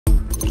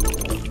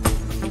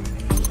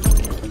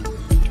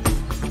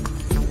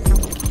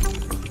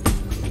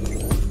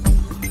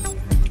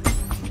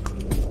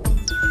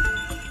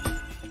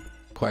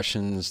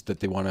questions that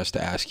they want us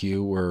to ask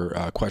you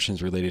were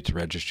questions related to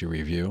registry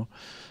review.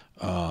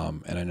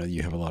 And I know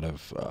you have a lot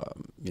of,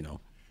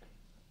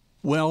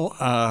 Well,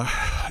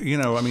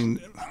 I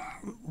mean,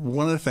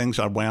 one of the things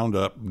I wound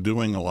up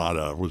doing a lot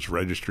of was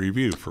registry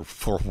review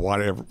for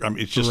whatever. I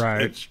mean,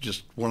 it's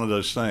just one of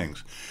those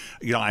things.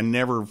 I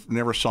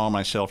never saw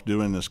myself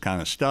doing this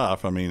kind of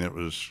stuff. I mean, it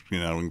was, we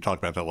can talk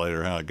about that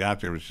later, how I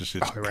got there. It's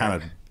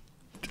kind of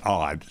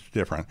odd,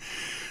 different.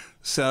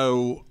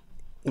 So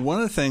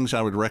one of the things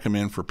I would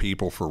recommend for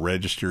people for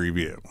registry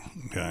review,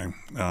 okay,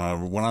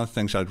 one of the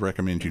things I'd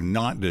recommend you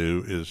not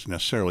do is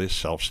necessarily a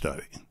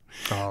self-study.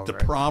 The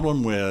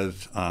problem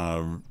with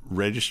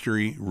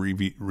registry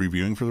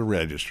reviewing for the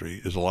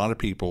registry is a lot of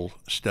people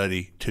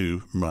study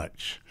too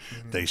much.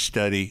 Mm-hmm. They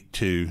study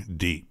too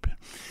deep.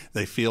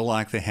 They feel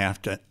like they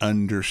have to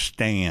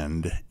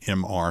understand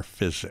MR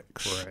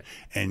physics. Right.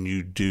 And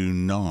you do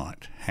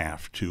not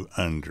have to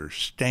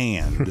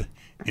understand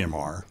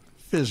MR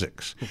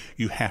physics.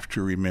 You have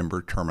to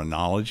remember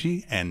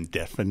terminology and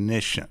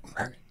definition.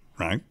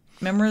 Right?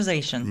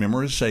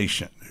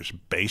 Memorization. There's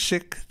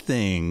basic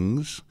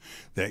things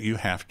that you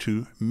have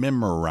to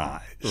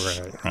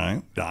memorize,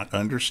 right? Not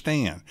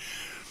understand.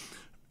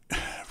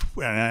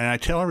 And I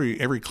tell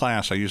every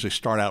class, I usually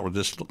start out with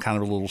this kind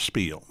of a little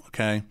spiel,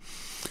 okay?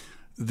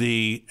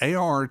 The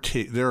ART,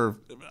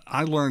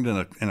 I learned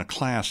in a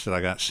class that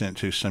I got sent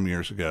to some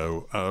years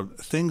ago,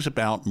 things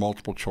about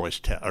multiple choice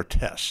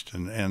tests,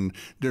 and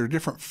there are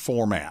different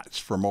formats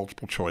for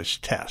multiple choice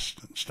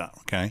tests and stuff.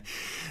 Okay,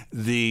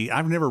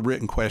 I've never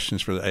written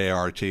questions for the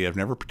ART. I've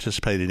never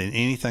participated in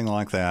anything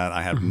like that.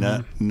 I have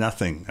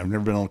nothing. I've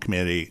never been on a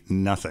committee.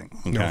 Nothing.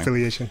 Okay? No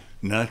affiliation.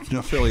 No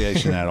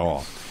affiliation at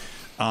all.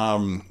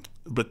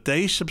 But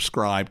they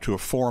subscribe to a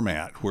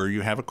format where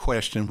you have a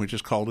question which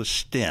is called a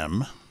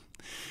STEM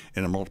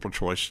in a multiple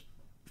choice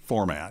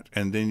format,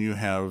 and then you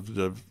have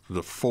the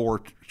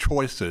four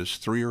choices.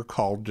 3 are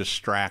called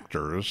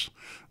distractors.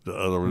 The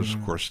other is,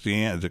 of course,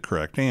 the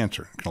correct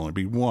answer. It can only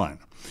be one.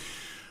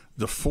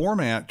 The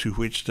format to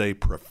which they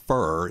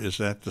prefer is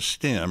that the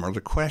STEM or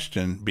the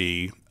question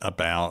be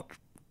about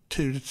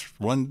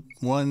 1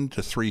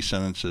 to 3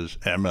 sentences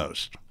at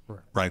most.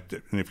 Right?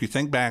 And if you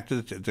think back to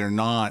it, they're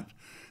not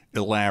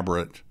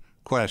elaborate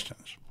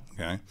questions.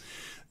 Okay.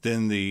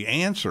 Then the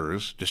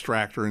answers,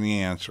 distractor and the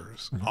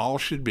answers, all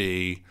should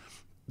be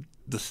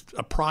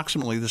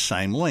approximately the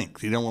same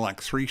length. You don't want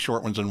like 3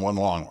 short ones and 1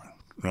 long one,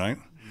 right?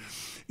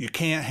 You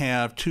can't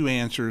have 2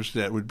 answers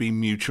that would be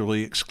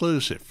mutually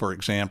exclusive. For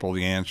example,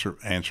 the answer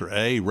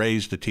A,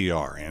 raise the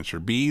TR.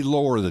 Answer B,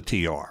 lower the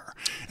TR.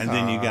 And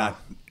then you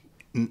got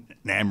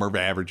number of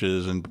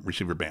averages and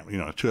receiver band. 2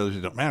 others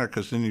that don't matter,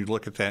 because then you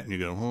look at that and you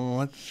go,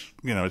 well,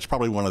 it's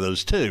probably one of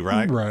those 2,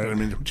 right? Right. I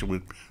mean, which it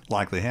would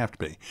likely have to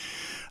be.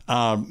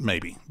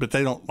 Maybe, but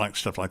they don't like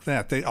stuff like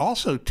that. They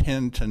also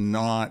tend to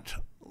not,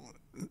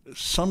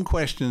 some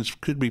questions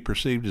could be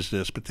perceived as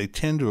this, but they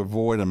tend to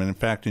avoid them. And in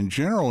fact, in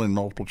general, in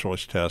multiple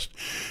choice tests,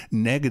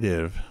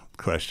 negative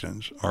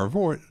questions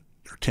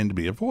tend to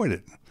be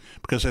avoided,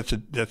 because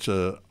that's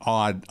a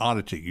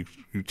oddity.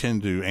 You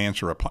tend to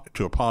answer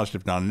to a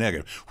positive, not a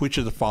negative. Which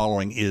of the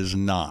following is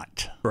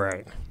not?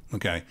 Right.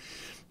 Okay.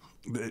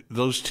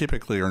 Those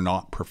typically are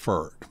not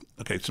preferred.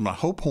 Okay. So my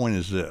whole point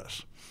is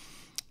this.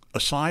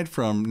 Aside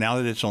from, now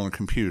that it's on a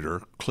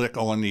computer, click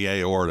on the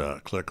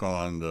aorta, click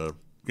on the,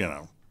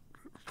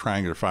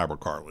 triangular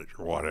fibrocartilage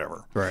or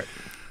whatever. Right.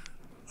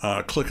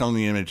 Click on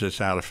the image that's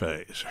out of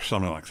phase or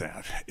something like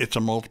that. It's a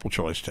multiple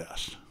choice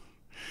test.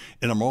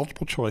 In a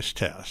multiple choice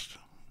test,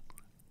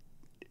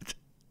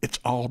 it's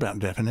all about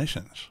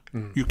definitions.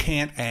 You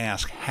can't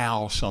ask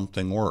how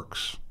something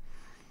works.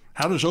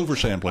 How does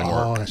oversampling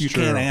work? That's you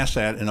true. can't ask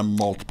that in a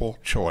multiple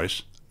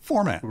choice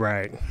format.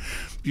 Right.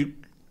 You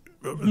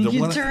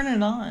turn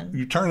it on.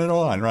 You turn it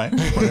on, right?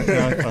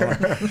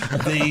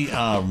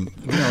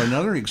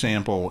 Another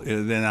example,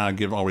 then I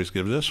always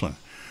give this one.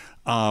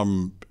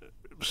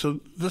 So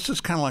this is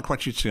kind of like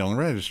what you'd see on the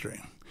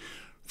registry.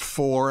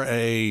 For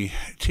a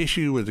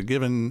tissue with a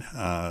given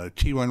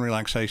T1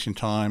 relaxation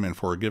time and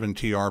for a given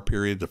TR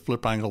period, the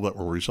flip angle that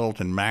will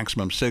result in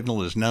maximum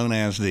signal is known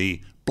as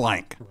the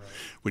blank,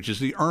 which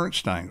is the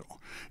Ernst Angle.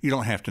 You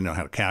don't have to know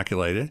how to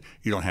calculate it.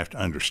 You don't have to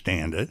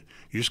understand it.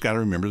 You just got to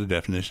remember the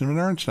definition of an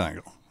Ernst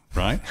Angle,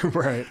 right?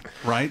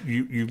 Right.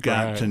 You've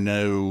got to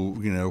know,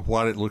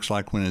 what it looks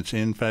like when it's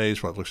in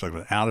phase, what it looks like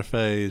when it's out of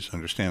phase,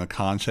 understand the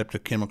concept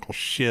of chemical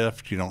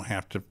shift. You don't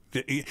have to,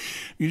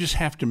 you just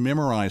have to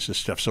memorize this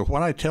stuff. So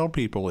what I tell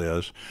people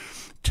is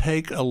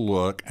take a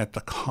look at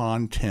the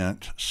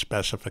content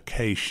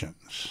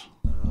specifications.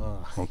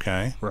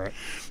 Okay? Right.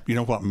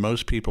 What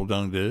most people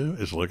don't do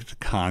is look at the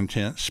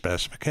content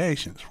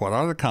specifications. What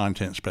are the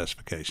content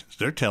specifications?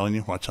 They're telling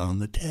you what's on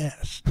the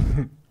test.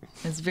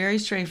 It's very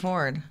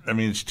straightforward. I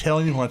mean, it's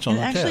telling you what's on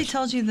the test. It actually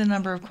tells you the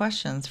number of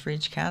questions for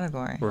each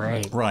category.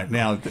 Right.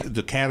 Now,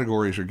 the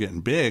categories are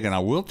getting big, and I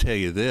will tell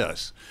you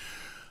this.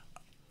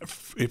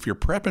 If you're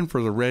prepping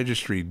for the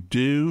registry,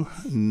 do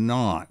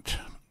not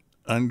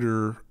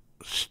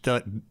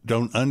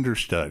don't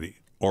understudy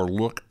or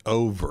look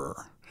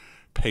over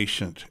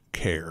patient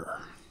care.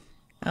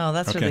 Oh,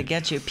 that's where they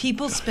get you.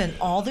 People spend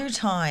all their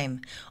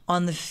time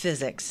on the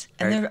physics,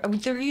 and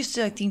there used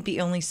to, I think, be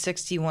only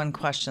 61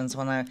 questions.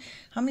 How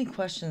many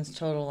questions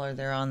total are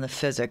there on the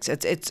physics?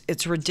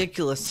 It's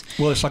ridiculous.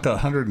 Well, it's like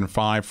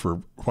 105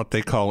 for what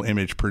they call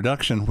image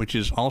production, which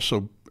is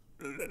also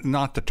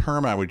not the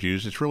term I would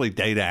use. It's really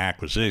data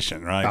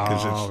acquisition, right?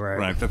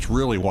 Right. That's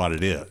really what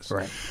it is.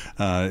 Right.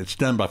 It's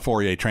done by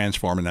Fourier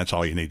transform, and that's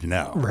all you need to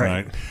know.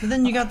 Right. But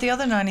then you got the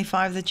other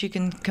 95 that you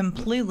can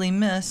completely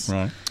miss.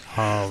 Right.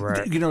 Oh,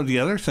 right. You know, the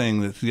other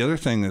thing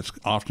that's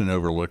often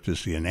overlooked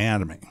is the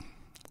anatomy.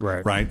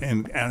 Right. Right.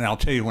 And I'll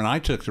tell you, when I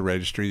took the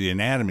registry, the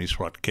anatomy is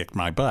what kicked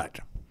my butt.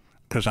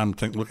 Because I'm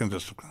looking at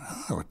this, I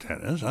don't know what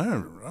that is. I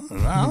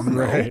don't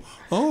know. Right.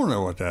 I don't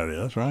know what that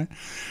is. Right.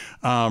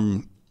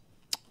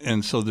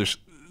 And so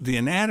the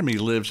anatomy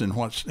lives in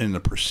what's in the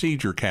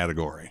procedure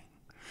category.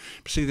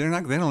 See, they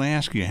don't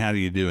ask you how do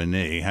you do a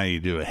knee, how you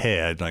do a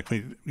head. Like,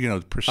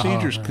 the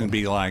procedures can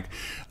be like,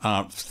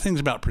 things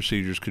about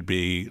procedures could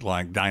be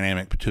like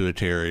dynamic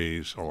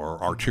pituitaries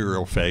or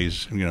arterial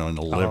phase, in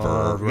the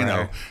liver,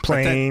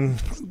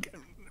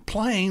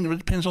 Plain. It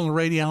depends on the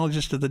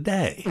radiologist of the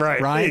day.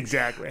 Right.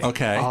 Exactly.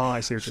 Okay. Oh, I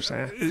see what you're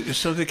saying.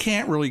 So they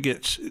can't really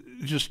get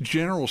just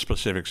general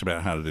specifics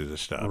about how to do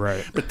this stuff.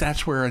 Right. But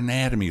that's where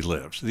anatomy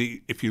lives.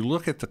 If you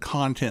look at the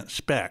content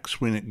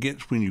specs, when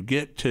you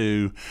get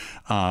to,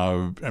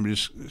 I'm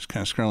just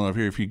kind of scrolling up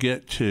here. If you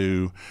get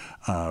to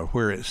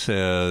where it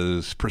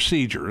says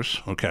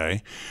procedures,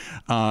 okay,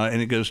 and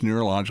it goes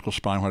neurological,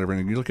 spine, whatever,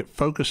 and you look at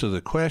focus of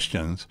the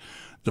questions,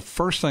 the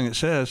first thing it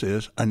says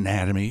is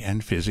anatomy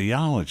and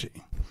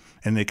physiology.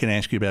 And they can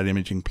ask you about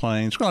imaging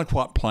planes. Well, like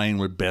what plane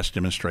would best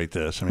demonstrate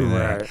this? I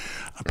mean,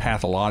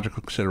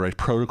 pathological considerations,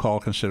 protocol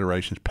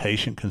considerations,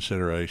 patient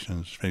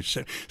considerations.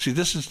 See,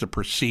 this is the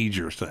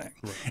procedure thing.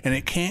 Right. And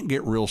it can't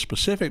get real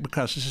specific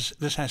because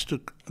this has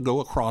to go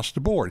across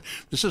the board.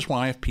 This is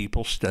why if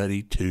people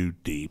study too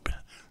deep,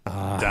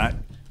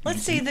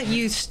 let's say that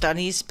you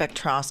study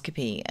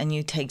spectroscopy and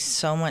you take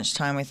so much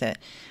time with it.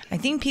 I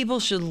think people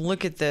should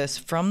look at this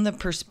from the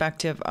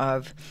perspective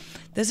of,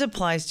 this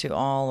applies to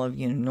all of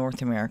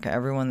North America,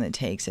 everyone that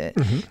takes it.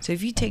 Mm-hmm. So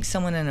if you take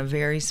someone in a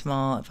very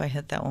small, if I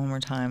hit that one more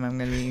time, I'm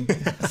going to be,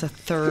 it's a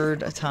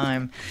third a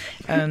time.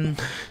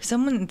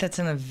 Someone that's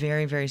in a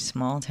very, very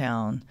small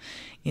town,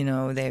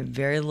 they have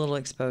very little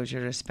exposure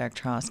to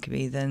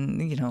spectroscopy,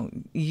 then,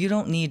 you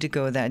don't need to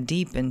go that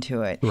deep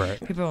into it. Right.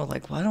 People are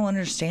like, well, I don't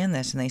understand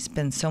this. And they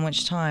spend so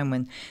much time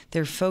when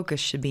their focus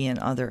should be in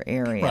other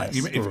areas. Right.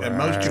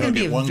 It's going to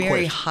be a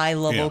very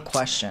high-level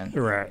question.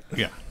 Right.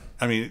 Yeah.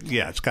 I mean,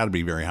 it's got to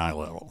be very high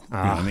level.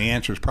 And the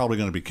answer is probably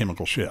going to be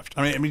chemical shift.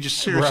 I mean, just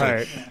seriously,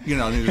 right.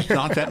 There's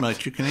not that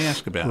much you can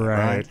ask about it,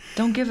 right?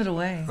 Don't give it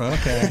away.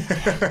 Okay.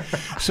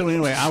 So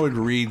anyway, I would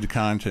read the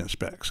content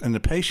specs. And the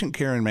patient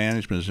care and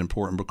management is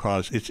important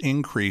because it's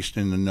increased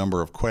in the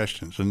number of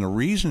questions. And the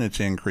reason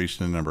it's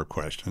increased in the number of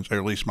questions, or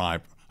at least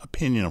my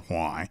opinion of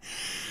why,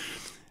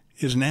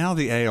 is now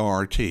the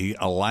ART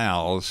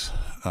allows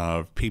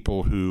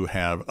people who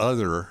have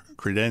other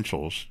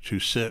credentials to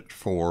sit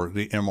for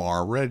the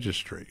MR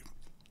registry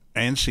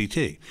and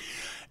CT.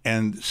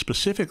 And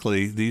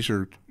specifically, these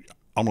are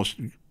almost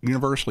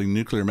universally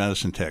nuclear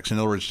medicine techs. In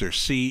other words, they're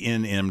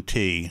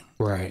CNMT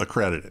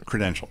accredited,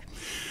 credentialed.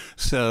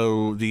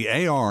 So the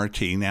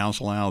ART now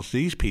allows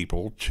these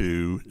people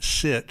to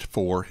sit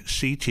for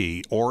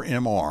CT or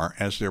MR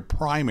as their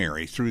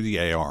primary through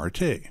the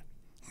ART.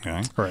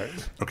 Okay. Right.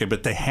 Okay,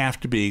 but they have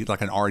to be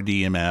like an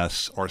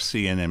RDMS or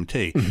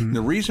CNMT. Mm-hmm.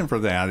 The reason for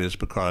that is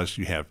because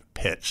you have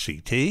PET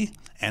CT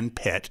and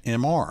PET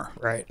MR.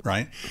 Right.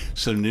 Right.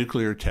 So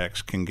nuclear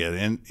techs can get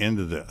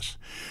into this.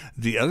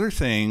 The other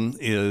thing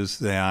is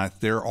that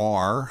there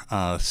are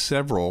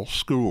several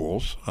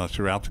schools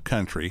throughout the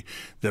country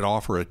that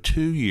offer a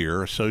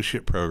 2-year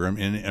associate program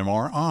in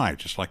MRI,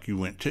 just like we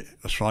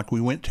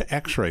went to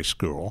X-ray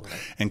school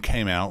and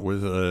came out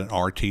with an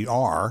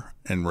RTR,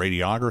 and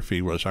radiography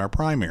was our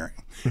primary,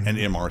 and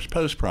MR is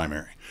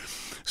post-primary.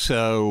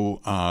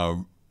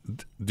 So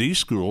these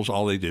schools,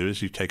 all they do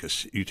is you take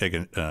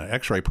an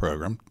X-ray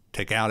program,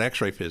 take out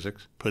X-ray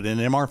physics, put in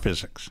MR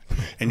physics,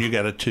 and you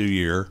got a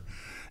 2-year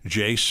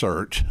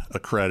J-CERT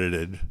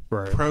accredited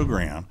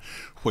program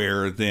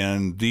where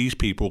then these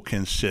people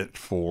can sit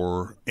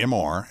for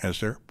MR as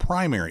their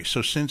primary.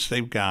 So since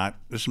they've got,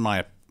 this is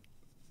my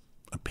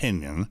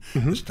opinion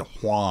as to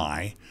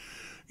why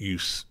you're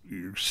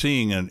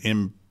seeing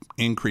an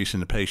increase in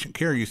the patient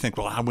care, you think,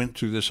 well, I went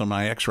through this on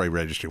my X-ray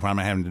registry. Why am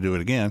I having to do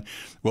it again?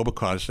 Well,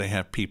 because they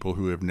have people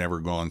who have never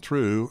gone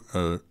through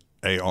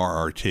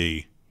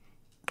ARRT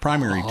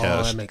primary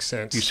test. That makes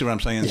sense. You see what I'm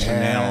saying? Yeah. So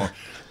now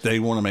they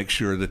want to make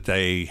sure that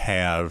they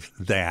have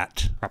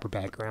that proper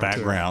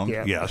background.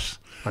 Yeah. Yes.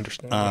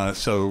 Understand.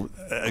 So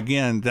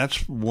again,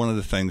 that's one of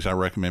the things I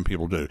recommend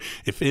people do.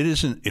 If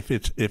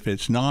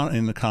it's not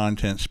in the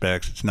content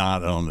specs, it's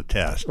not on the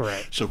test.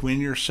 Right. So when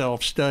you're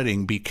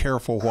self-studying, be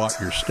careful what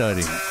you're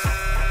studying.